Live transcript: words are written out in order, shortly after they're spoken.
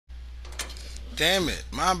Damn it,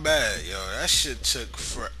 my bad, yo. That shit took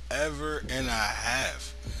forever and a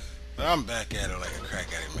half. But I'm back at it like a crack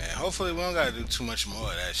addict, man. Hopefully we don't gotta do too much more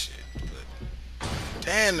of that shit. But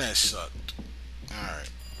damn, that sucked. Alright,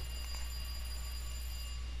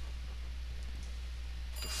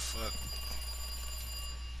 the fuck?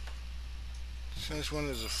 Since when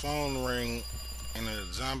does a phone ring in a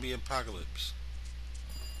zombie apocalypse?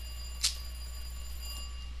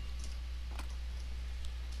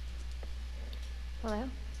 Hello?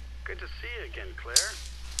 Good to see you again, Claire.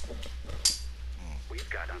 We've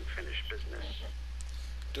got unfinished business.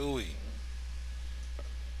 Do we?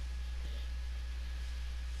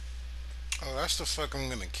 Oh, that's the fuck I'm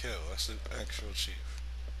gonna kill. That's the actual chief.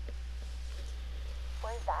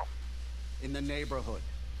 Where's that? In the neighborhood,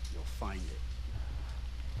 you'll find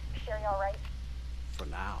it. Sherry all right? For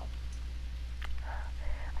now.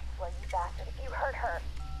 I swear, you bastard, if you hurt her.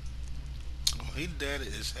 Oh, he dead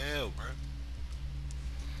as hell, bro.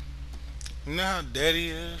 You know how dead he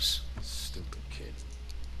is? Stupid kid.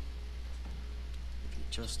 If you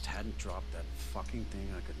just hadn't dropped that fucking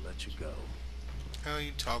thing, I could let you go. Hell,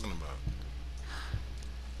 you talking about?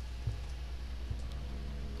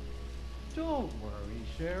 Don't worry,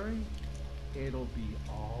 Sherry. It'll be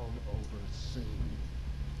all over soon.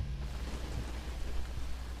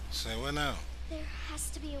 Say what now? There has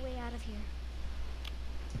to be a way out of here.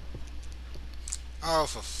 Oh,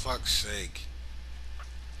 for fuck's sake!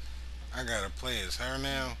 I gotta play as her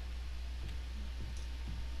now.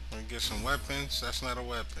 Let me get some weapons. That's not a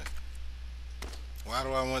weapon. Why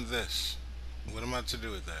do I want this? What am I to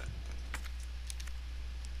do with that?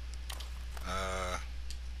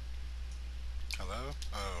 Hello?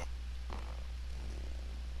 Oh.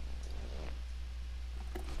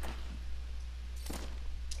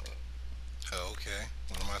 Oh, okay.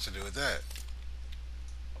 What am I to do with that?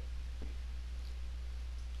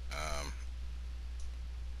 Um.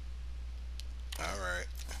 All right.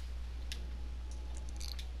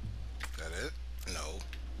 That it? No.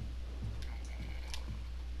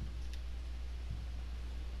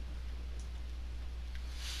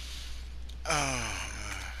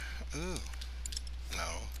 Ooh. No.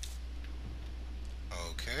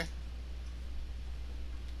 Okay.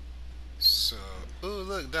 So, ooh,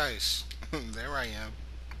 look, Dice. There I am.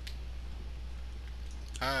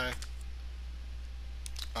 Hi.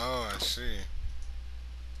 Oh, I see.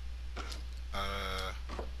 Uh,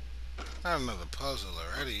 I have another puzzle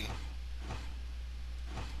already.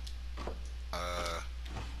 Uh,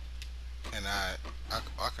 can I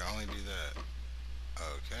can only do that.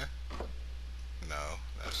 Okay. No,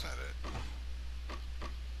 that's not it.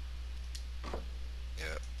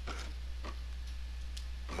 Yep.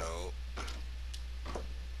 No.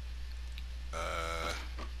 Uh,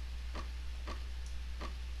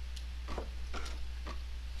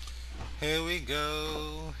 here we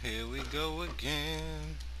go. Here we go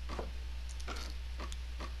again.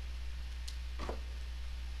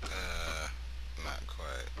 Not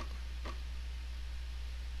quite.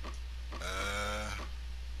 Uh,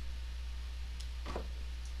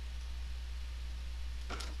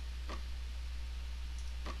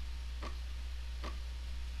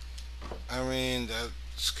 I mean,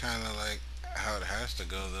 that's kind of like how it has to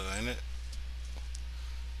go, though, ain't it?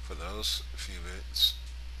 For those few bits.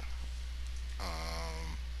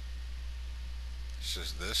 Um, it's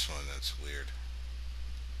just this one that's weird.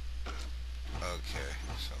 Okay,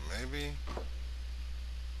 so maybe.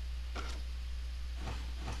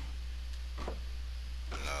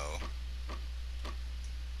 No.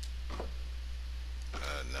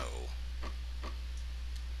 No.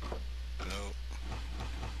 Nope.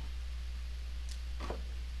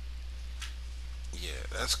 Yeah,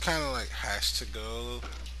 that's kind of like has to go.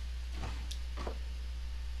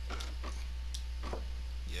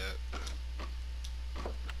 Yep.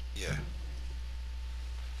 Yeah.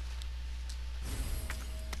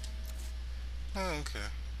 Oh, okay.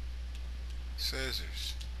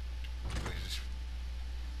 Scissors. Please.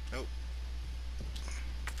 Nope.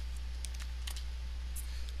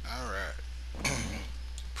 Alright.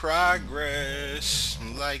 Progress.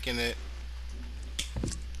 I'm liking it.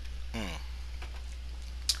 Hmm.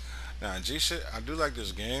 Now, G shit, I do like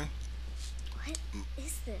this game. What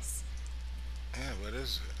is this? Yeah, what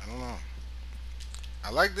is it? I don't know. I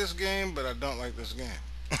like this game, but I don't like this game.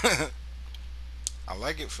 I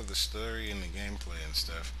like it for the story and the gameplay and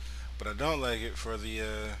stuff, but I don't like it for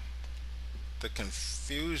the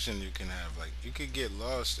confusion you can have. Like you could get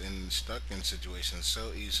lost and stuck in situations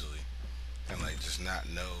so easily, and like just not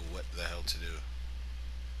know what the hell to do.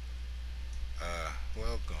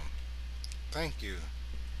 Welcome. Thank you.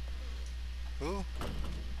 Who?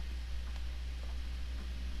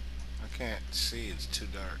 I can't see. It's too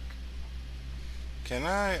dark. Can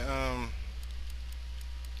I,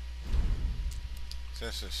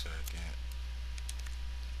 just a second.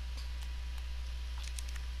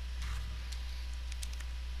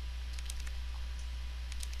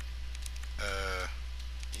 Uh,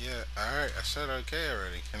 yeah, alright. I said okay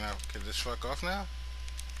already. Can this fuck off now?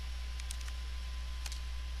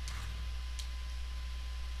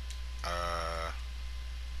 Uh,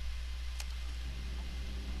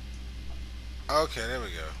 okay, there we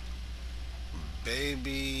go.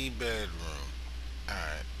 Baby bedroom.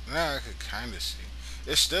 Alright. Now I could kind of see.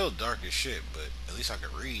 It's still dark as shit, but at least I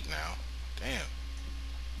could read now. Damn.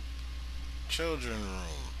 Children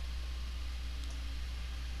room.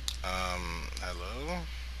 Hello?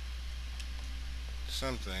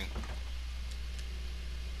 Something.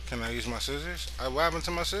 Can I use my scissors? What happened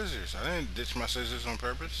to my scissors? I didn't ditch my scissors on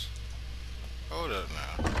purpose. Hold up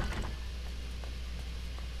now.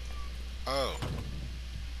 Oh,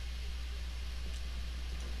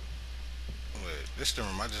 wait. This the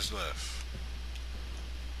room I just left.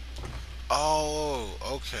 Oh,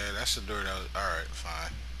 okay. That's the door that was. Alright,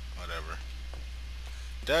 fine. Whatever.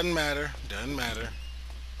 Doesn't matter. Doesn't matter.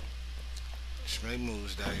 Just make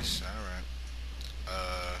moves, Dice. Alright.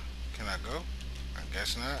 Can I go? I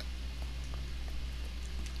guess not.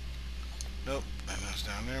 Nope. And that's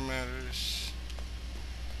down there matters.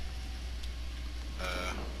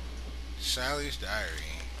 Uh, Sally's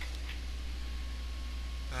diary.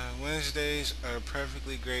 Wednesdays are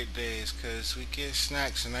perfectly great days 'cause we get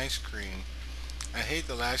snacks and ice cream. I hate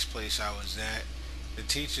the last place I was at. The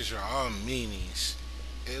teachers are all meanies.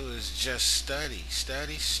 It was just study,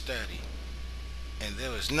 study, study. And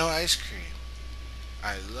there was no ice cream.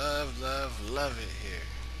 I love, love, love it here.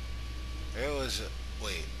 There was a,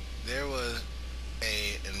 wait, there was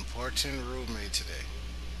a important roommate today.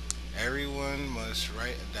 Everyone must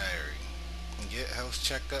write a diary and get health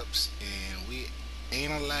checkups, and we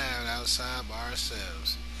ain't allowed outside by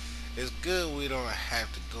ourselves. It's good we don't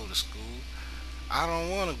have to go to school. I don't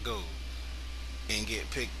want to go and get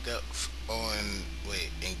picked up on, wait,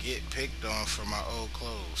 and get picked on for my old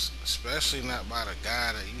clothes, especially not by the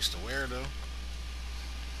guy that used to wear them.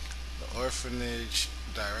 The orphanage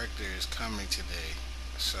director is coming today,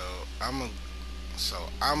 so I'm a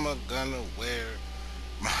gonna wear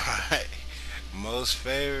my most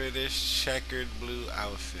favoriteest checkered blue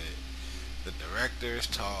outfit. The director is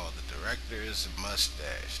tall. The director is a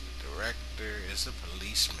mustache. The director is a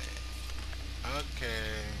policeman.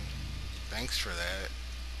 Okay, thanks for that.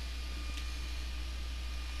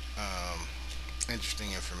 Um,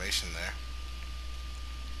 Interesting information there.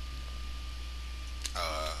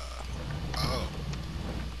 Uh, oh,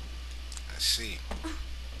 I see.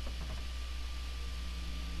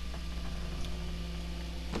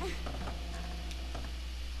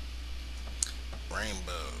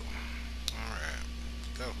 Rainbow. All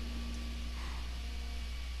right, go.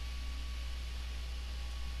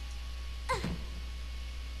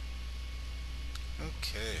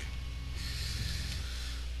 Okay.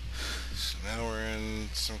 So now we're in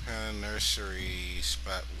some kind of nursery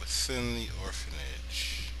spot within the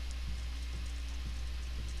orphanage.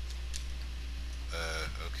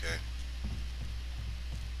 Okay.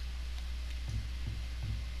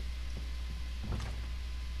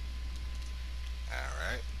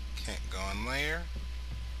 Alright. Can't go in there.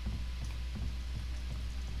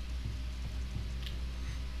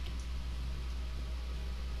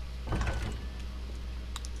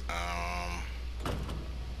 Um,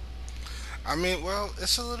 I mean, well,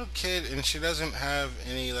 it's a little kid and she doesn't have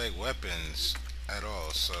any, like, weapons at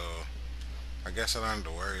all, so I guess I don't have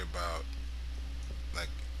to worry about, like,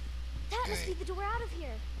 That must be any. the door out of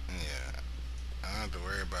here. Yeah. I don't have to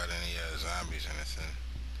worry about any zombies or anything.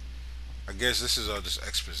 I guess this is all just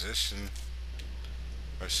exposition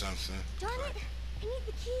or something. Darn it! Like, I need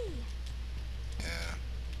the key. yeah.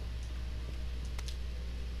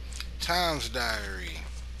 Tom's diary.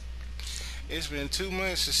 It's been 2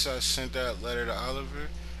 months since I sent that letter to Oliver,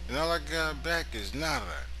 and all I got back is nada.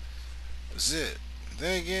 Zip.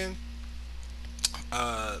 Then again,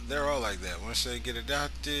 they're all like that once they get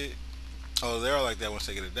adopted. Oh, they're all like that once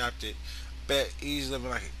they get adopted. Bet he's living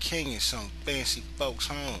like a king in some fancy folks'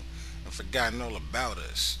 home and forgotten all about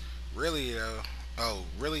us. Really, though. Oh,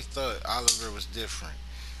 really thought Oliver was different.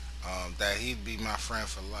 That he'd be my friend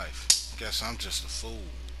for life. Guess I'm just a fool.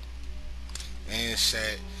 And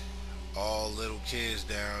sat all little kids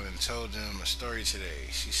down and told them a story today.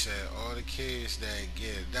 She said all the kids that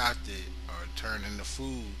get adopted are turned into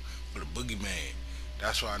food for the boogeyman.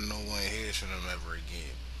 That's why no one hears from them ever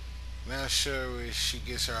again. Not sure where she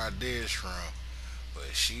gets her ideas from,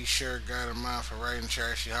 but she sure got a mind for writing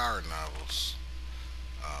trashy horror novels.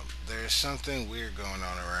 There's something weird going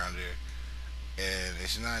on around here, and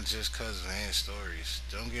it's not just cousin-hand stories.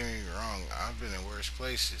 Don't get me wrong, I've been in worse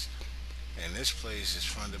places, and this place is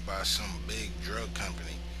funded by some big drug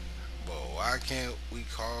company. But why can't we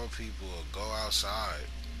call people or go outside?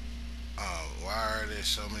 Why are there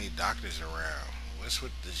so many doctors around? What's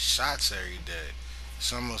with the shots every day?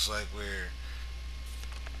 It's almost like we're.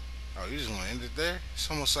 Oh, you just want to end it there? It's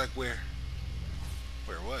almost like we're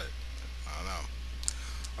what? I don't know.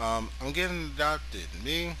 I'm getting adopted.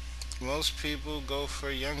 Me, most people go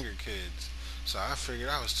for younger kids, so I figured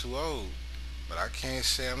I was too old. But I can't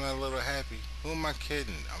say I'm not a little happy. Who am I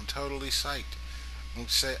kidding? I'm totally psyched.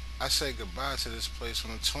 I say goodbye to this place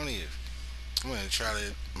on the 20th. I'm gonna try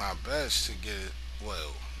my best to get it.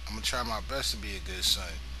 Well, I'm gonna try my best to be a good son.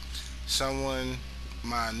 Someone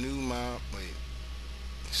my new mom. Wait.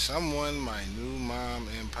 Someone my new mom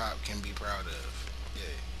and pop can be proud of.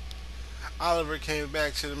 Yeah. Oliver came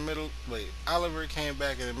back to the middle. Wait. Oliver came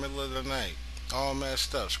back in the middle of the night, all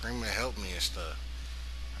messed up, screaming "Help me" and stuff.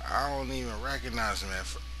 I don't even recognize him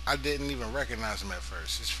I didn't even recognize him at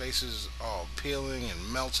first. His face is all peeling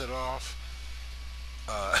and melted off.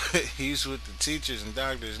 He's with the teachers and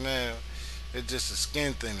doctors now. It's just a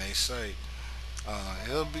skin thing, they say.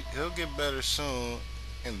 He'll get better soon,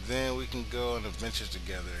 and then we can go on adventures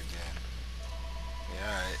together again. Yeah,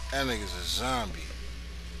 alright. That nigga's a zombie.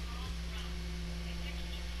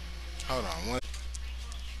 Hold on, one.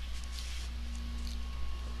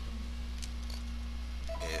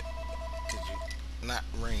 Yeah, could you not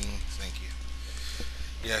ring? Thank you.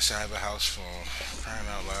 Yes, I have a house phone. Crying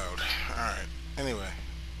out loud. All right. Anyway,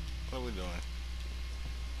 what are we doing?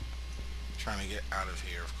 Trying to get out of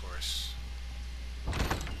here, of course.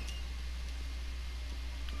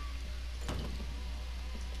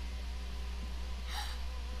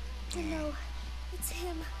 Oh no, it's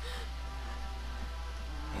him.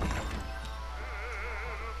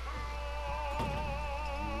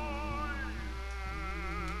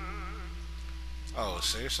 Oh,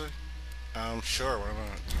 seriously? Sure, why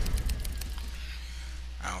not?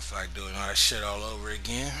 I don't feel like doing all that shit all over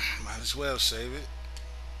again. Might as well save it.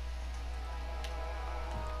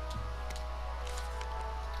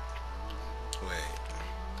 Wait.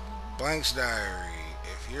 Blank's diary.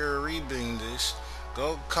 If you're reading this,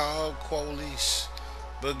 go call police.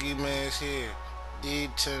 Boogeyman's here.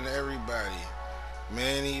 Eating everybody.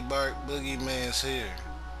 Manny Bark Boogeyman's here.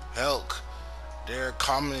 Help. They're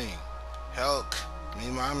coming. Help. Me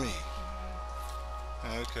mommy.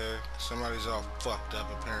 Okay. Somebody's all fucked up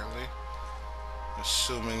apparently.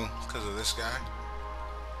 Assuming because of this guy.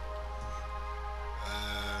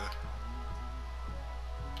 Uh,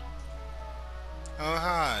 oh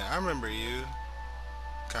hi, I remember you.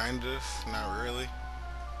 Kind of, not really.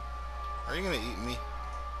 Are you gonna eat me?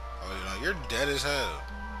 Oh, you're dead as hell.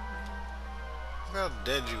 Look how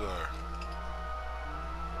dead you are.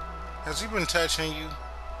 Has he been touching you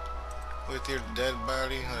with your dead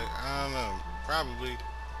body? Like, I don't know. Probably.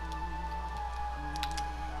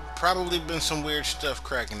 Probably been some weird stuff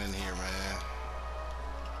cracking in here, man.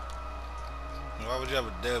 Why would you have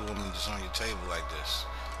a dead woman just on your table like this?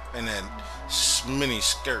 And that mini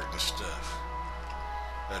skirt and stuff.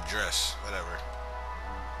 A dress, whatever.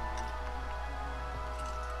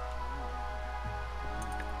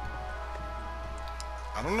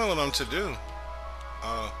 I don't know what I'm to do.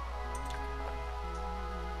 Uh,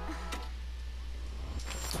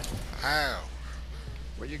 how?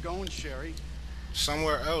 Where you going, Sherry?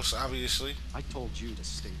 Somewhere else, obviously. I told you to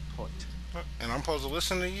stay put. And I'm supposed to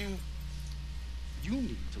listen to you? You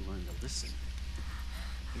need to learn to listen.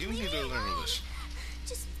 You need to learn to listen.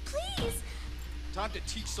 Just please. Time to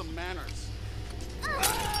teach some manners.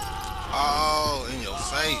 Oh, in your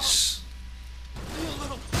face. You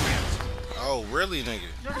little bitch! Oh, really, nigga?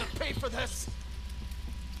 You're gonna pay for this!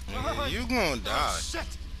 Nigga, you gonna die. Oh,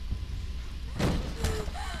 shit!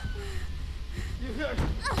 You hear?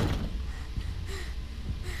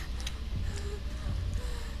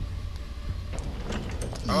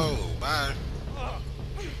 Oh, bye.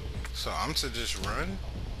 So I'm to just run?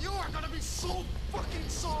 You are gonna be so fucking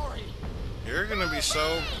sorry! You're gonna be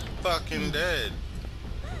so fucking dead.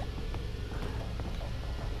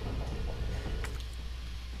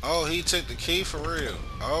 Oh, he took the key for real.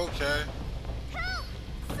 Okay. Help!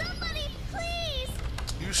 Somebody, please!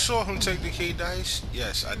 You saw him take the key, Dice?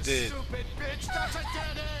 Yes, I did. Stupid bitch, that's a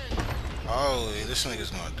dead end! Oh, yeah, this nigga's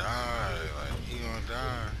gonna die. Like, he gonna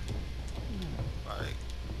die. Like,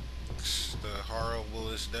 it's the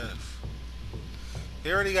horriblest death.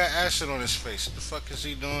 He already got acid on his face. What the fuck is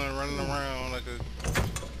he doing running around like a...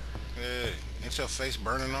 Yeah, Ain't your face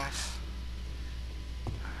burning off?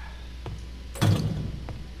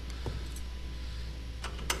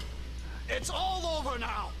 It's all over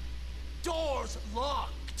now. Doors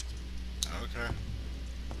locked. Okay.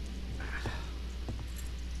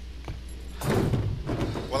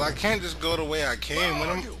 Well, I can't just go the way I came when Where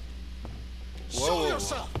are I'm. you? Whoa, Show whoa,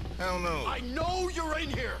 yourself. whoa. Hell no. I know you're in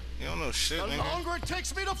here. You don't know shit, The nigga. longer it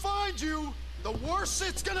takes me to find you, the worse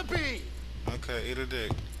it's gonna be. Okay, eat a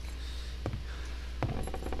dick.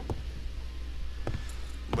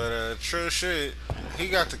 But true shit, he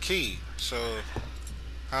got the key. So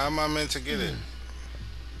how am I meant to get it?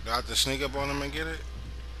 Do I have to sneak up on him and get it?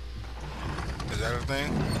 Is that a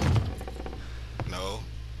thing? No,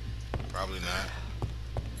 probably not.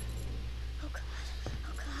 Oh god.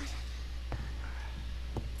 Oh god.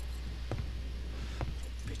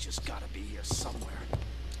 Bitch has gotta be here somewhere.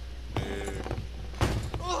 Yeah.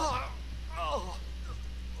 Oh,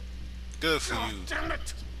 Good for God you. damn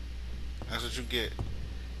it. That's what you get.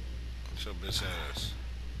 It's your bitch ass.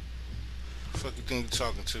 Fuck you think you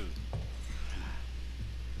talking to?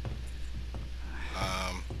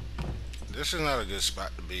 This is not a good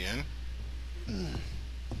spot to be in.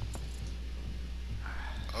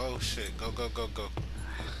 Oh shit! Go go go go.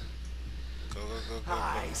 Go go go go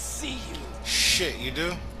I go. see you. Shit, you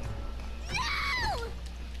do? No!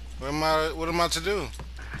 What am I to do?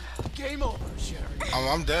 Game over, Sherry.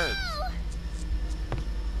 I'm dead.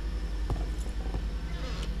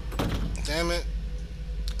 Damn it.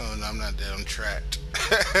 Oh no, I'm not dead. I'm trapped.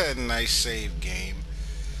 Nice save game.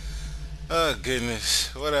 Oh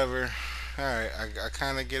goodness. Whatever. Alright, I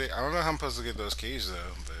kind of get it. I don't know how I'm supposed to get those keys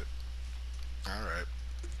though, but alright.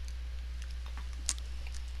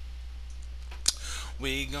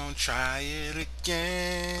 We gon' try it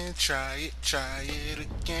again. Try it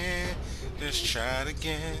again. Let's try it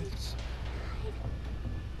again.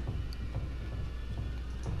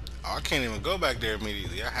 Oh, I can't even go back there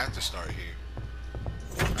immediately. I have to start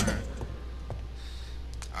here.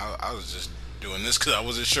 Alright. I was just doing this because I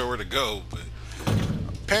wasn't sure where to go, but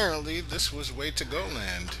apparently this was way to go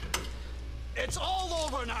land. It's all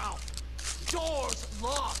over now. Doors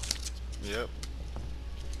locked. Yep.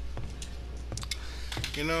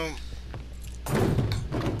 You know,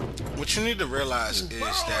 what you need to realize is Where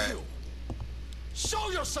are that you?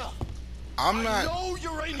 Show yourself. I'm I not. know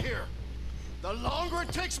you're in here. The longer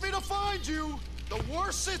it takes me to find you, the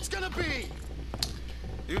worse it's gonna be.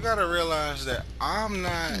 You gotta realize that I'm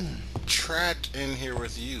not trapped in here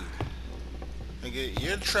with you. Nigga,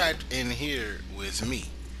 you're trapped in here with me.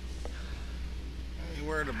 I ain't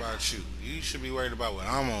worried about you. You should be worried about what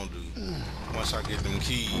I'm gonna do once I get them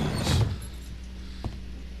keys.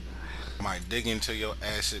 Might dig into your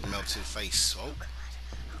acid melted face. Oh,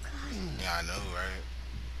 yeah, I know, right?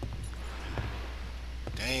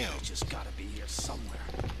 Damn, Just gotta be here somewhere.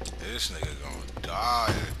 this nigga gonna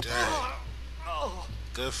die today. Oh,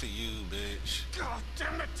 Good for you, bitch. God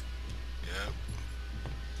damn it. Yep.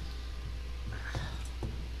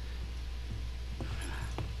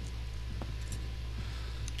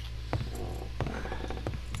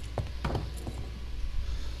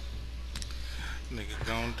 Nigga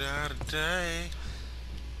gonna die today.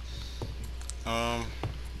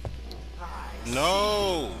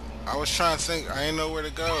 No. I was trying to think. I ain't know where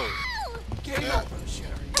to go. Game Yeah. over, Sherry.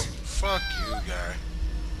 Fuck you, guy.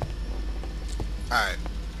 Alright.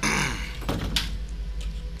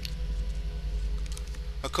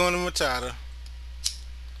 Hakuna Matata.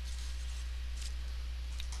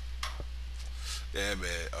 Yeah, man.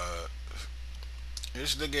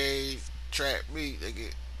 This nigga trap me,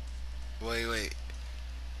 nigga. Wait.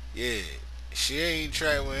 Yeah. She ain't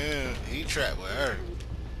trapped with him. He trapped with her.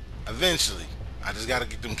 Eventually. I just gotta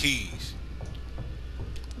get them keys.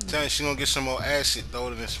 Tell me she gonna get some more acid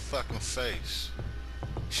thrown in his fucking face.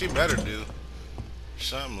 She better do.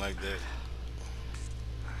 Something like that.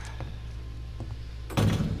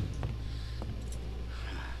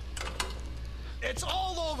 It's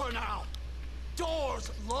all over now.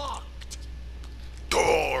 Doors locked.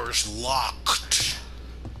 Doors locked.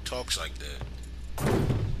 Talks like that.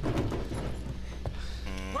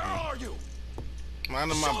 Where are you?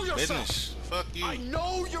 Minding Show my yourself. business. Fuck you. I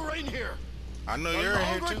know you're in here. I know The you're in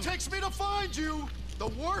here longer it too. takes me to find you, the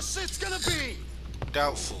worse it's gonna be.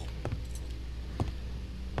 Doubtful.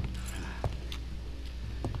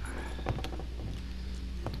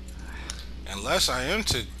 Unless I am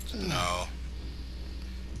to. No.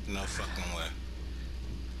 No fucking way.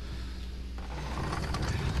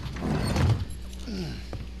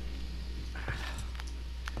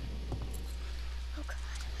 Oh god.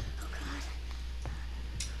 Oh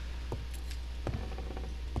god.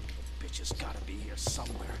 Bitch has gotta be here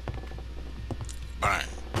somewhere. Bang.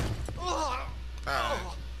 Ugh. Bang.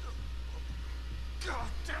 Oh, God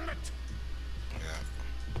damn it. Yeah.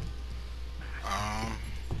 Um.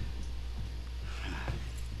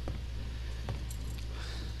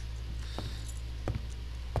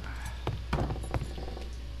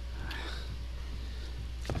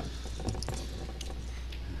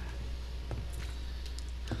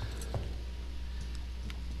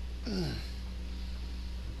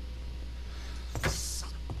 Son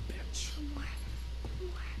of a bitch. More.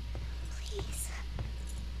 Please.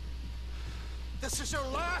 This is your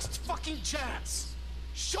last fucking chance.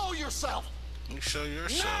 Show yourself. You show Now!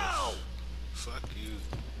 yourself. Fuck you.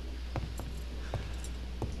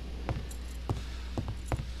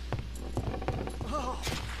 Oh,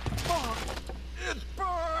 fuck. It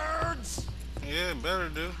burns. Yeah, better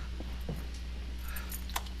do.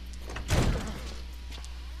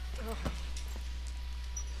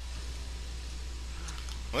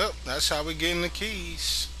 Well, that's how we getting the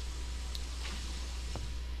keys.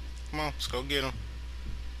 Come on, let's go get them.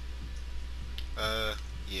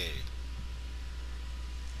 Yeah.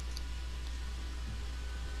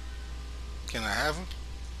 Can I have them?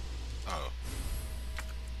 Oh.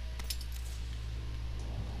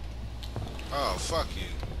 Oh, fuck you.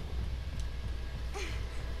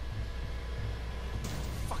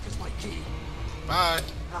 Fuck is my key? Bye.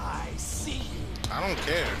 I see you. I don't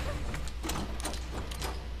care.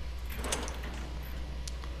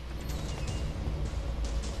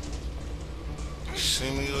 See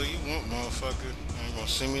me all you want, motherfucker. You ain't gonna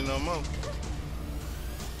see me no more.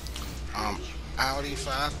 Audi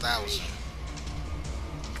 5000.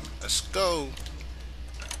 Let's go.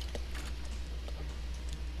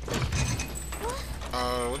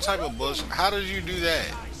 What type of bullshit? How did you do that?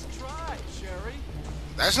 Nice try, Sherry.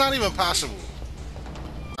 That's not even possible.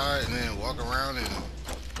 Alright, and then walk around and...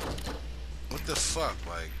 What the fuck?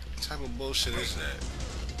 Like, what type of bullshit is that?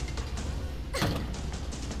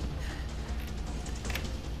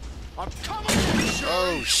 I'm coming for you, Sherry.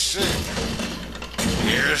 Oh, shit.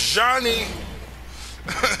 Here's Johnny.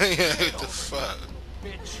 Yeah, what the fuck?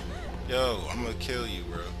 Bitch. Yo, I'm gonna kill you,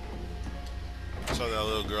 bro. Saw that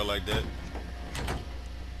little girl like that.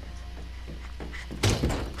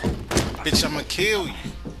 Bitch, I'm gonna kill you.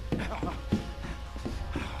 Game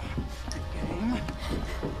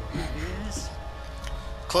is...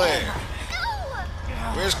 Claire.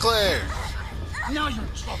 Where's Claire? Now you're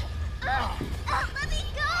in trouble. Let me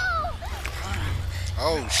go!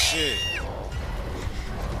 Oh, shit.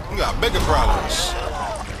 You got bigger problems.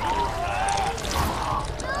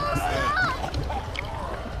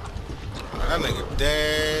 That nigga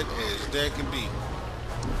dead as dead could be.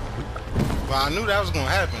 Well, I knew that was gonna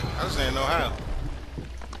happen. I just didn't know how.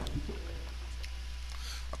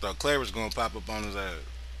 I thought Claire was gonna pop up on his ass.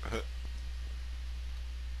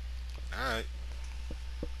 Alright.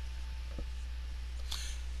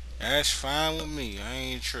 That's fine with me. I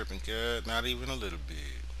ain't tripping, kid. Not even a little bit.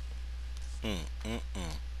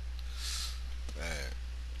 Bad.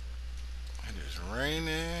 It is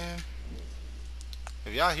raining.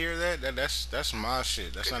 If y'all hear that, that's my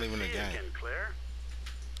shit. That's not even a See you game. again, Claire.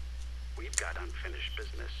 We've got unfinished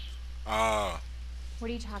business. What are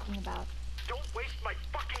you talking about? Don't waste my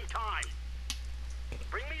fucking time.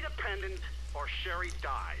 Bring me the pendant, or Sherry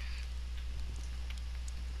dies.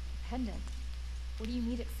 Pendant? What do you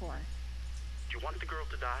need it for? Do you want the girl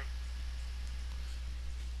to die?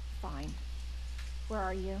 Fine. Where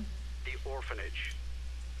are you? The orphanage.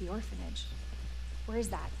 The orphanage. Where is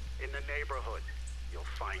that? In the neighborhood. You'll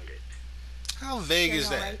find it. How vague Sherry is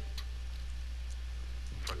all that? right?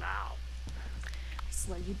 For now. I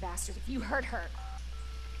swear, you bastard, if you hurt her.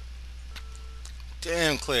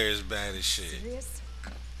 Damn, Claire is bad as shit. Serious?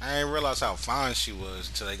 I didn't realize how fine she was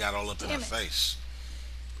until they got all up in her Damn it. face.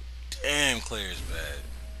 Damn, Claire's bad.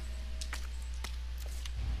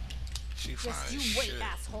 She fine Just as you wait, shit.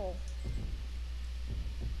 asshole.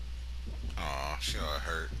 Aw, she all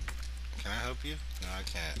hurt. Can I help you? No, I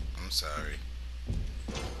can't. I'm sorry.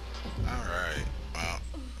 Alright, well.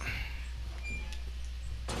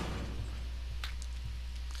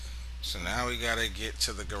 So now we gotta get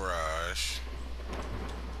to the garage.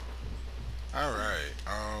 Alright,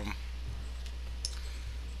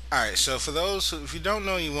 Alright, so for those who, if you don't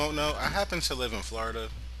know, you won't know, I happen to live in Florida.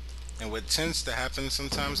 And what tends to happen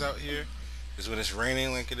sometimes out here is when it's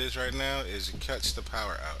raining like it is right now, is it cuts the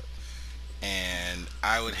power out. And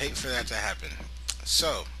I would hate for that to happen.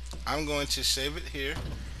 So, I'm going to save it here.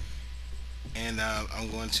 And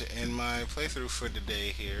I'm going to end my playthrough for today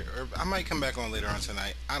here. Or I might come back on later on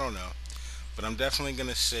tonight. I don't know. But I'm definitely going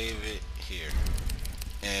to save it here.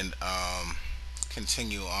 And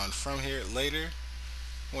continue on from here later.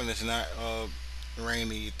 When it's not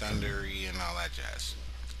rainy, thundery, and all that jazz.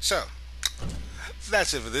 So,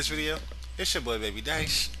 that's it for this video. It's your boy Baby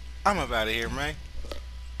Dice. I'm up out of here, man.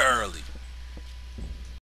 Early.